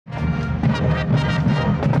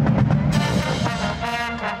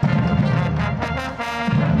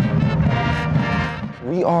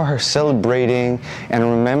We are celebrating and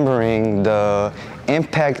remembering the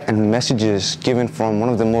impact and messages given from one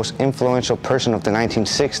of the most influential person of the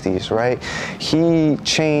 1960s, right? He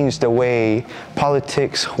changed the way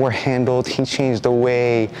politics were handled. He changed the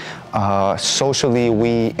way socially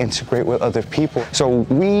we integrate with other people. So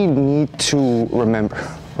we need to remember,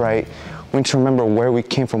 right? We need to remember where we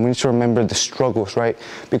came from. We need to remember the struggles, right?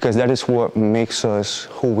 Because that is what makes us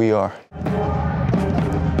who we are.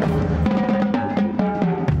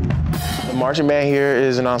 The marching band here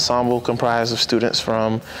is an ensemble comprised of students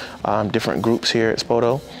from different groups here at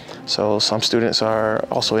Spoto. So some students are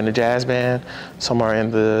also in the jazz band, some are in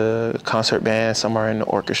the concert band, some are in the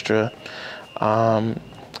orchestra.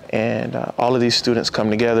 And all of these students come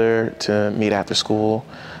together to meet after school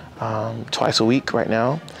twice a week right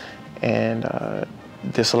now. And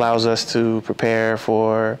this allows us to prepare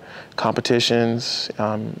for competitions,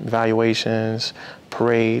 evaluations,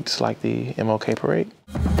 parades like the MLK Parade.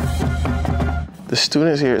 The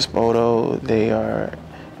students here at Spoto, they are,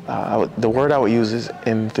 the word I would use is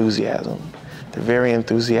enthusiasm. They're very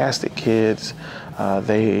enthusiastic kids.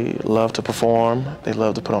 They love to perform, they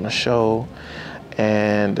love to put on a show,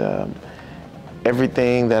 and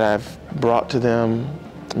everything that I've brought to them,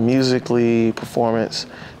 musically, performance,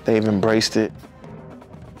 they've embraced it.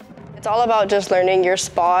 It's all about just learning your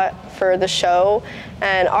spot for the show,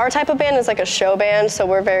 and our type of band is like a show band, so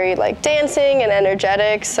we're very like dancing and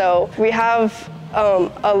energetic. So we have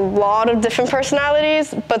a lot of different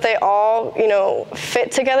personalities, but they all, you know,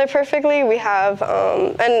 fit together perfectly. We have,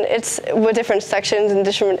 and it's with different sections and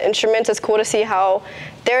different instruments. It's cool to see how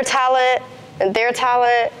their talent and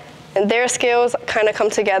their skills kind of come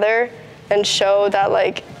together and show that,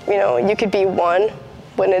 like, you know, you could be one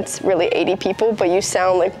when it's really 80 people, but you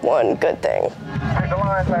sound like one good thing.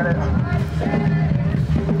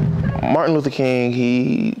 Martin Luther King,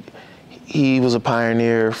 he was a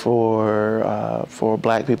pioneer for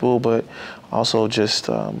Black people, but also just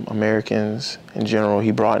Americans in general.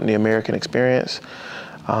 He brought in the American experience.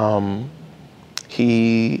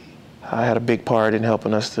 He had a big part in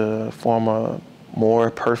helping us to form a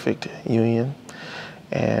more perfect union.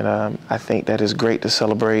 And I think that is great to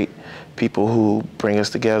celebrate people who bring us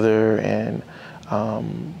together and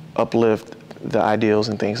uplift the ideals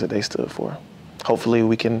and things that they stood for. Hopefully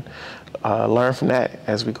we can learn from that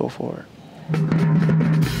as we go forward.